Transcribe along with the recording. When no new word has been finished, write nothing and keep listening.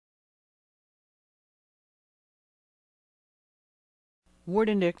Word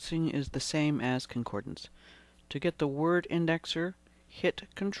indexing is the same as concordance. To get the word indexer, hit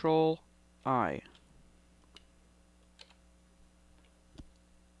Control-I.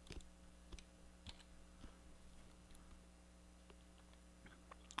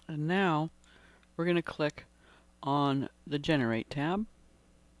 And now we're going to click on the Generate tab,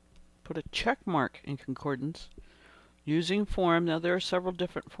 put a check mark in concordance, using form. Now there are several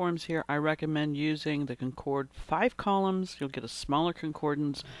different forms here. I recommend using the Concord 5 columns. You'll get a smaller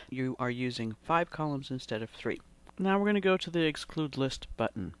concordance. You are using 5 columns instead of 3. Now we're going to go to the Exclude List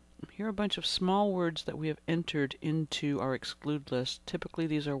button. Here are a bunch of small words that we have entered into our exclude list. Typically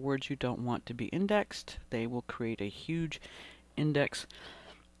these are words you don't want to be indexed. They will create a huge index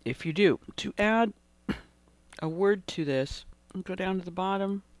if you do. To add a word to this, go down to the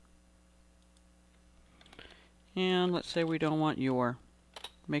bottom, and let's say we don't want your.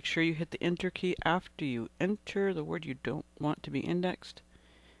 Make sure you hit the Enter key after you enter the word you don't want to be indexed,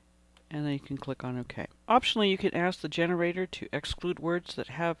 and then you can click on OK. Optionally, you can ask the generator to exclude words that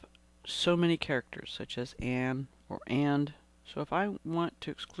have so many characters, such as an or and. So if I want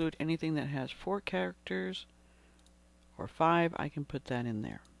to exclude anything that has 4 characters or 5, I can put that in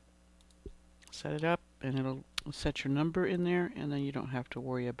there. Set it up, and it'll set your number in there, and then you don't have to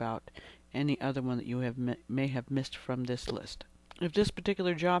worry about any other one that you may have missed from this list. If this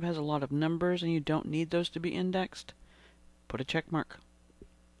particular job has a lot of numbers and you don't need those to be indexed, put a check mark.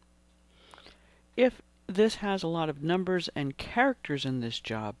 If this has a lot of numbers and characters in this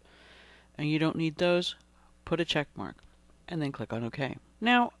job and you don't need those, put a check mark and then click on OK.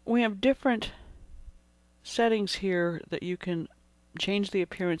 Now we have different settings here that you can change the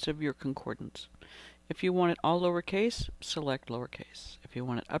appearance of your concordance. If you want it all lowercase, select lowercase. If you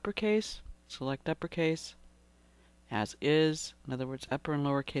want it uppercase, select uppercase. As is, in other words, upper and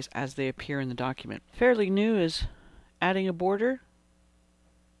lowercase as they appear in the document. Fairly new is adding a border,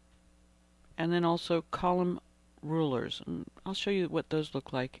 and then also column rulers. And I'll show you what those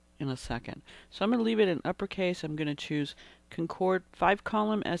look like in a second. So I'm going to leave it in uppercase. I'm going to choose Concord 5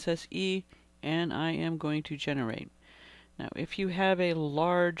 column SSE, and I am going to generate. Now if you have a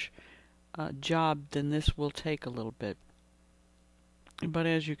large job, then this will take a little bit. But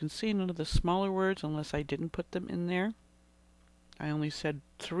as you can see, none of the smaller words, unless I didn't put them in there. I only said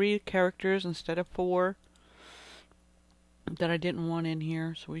 3 characters instead of 4 that I didn't want in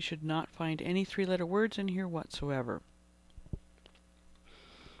here, so we should not find any 3-letter words in here whatsoever.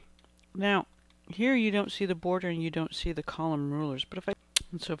 Now, here you don't see the border and you don't see the column rulers, but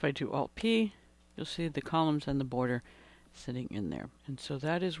if I do Alt-P, you'll see the columns and the border sitting in there. And so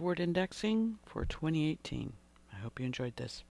that is word indexing for 2018. I hope you enjoyed this.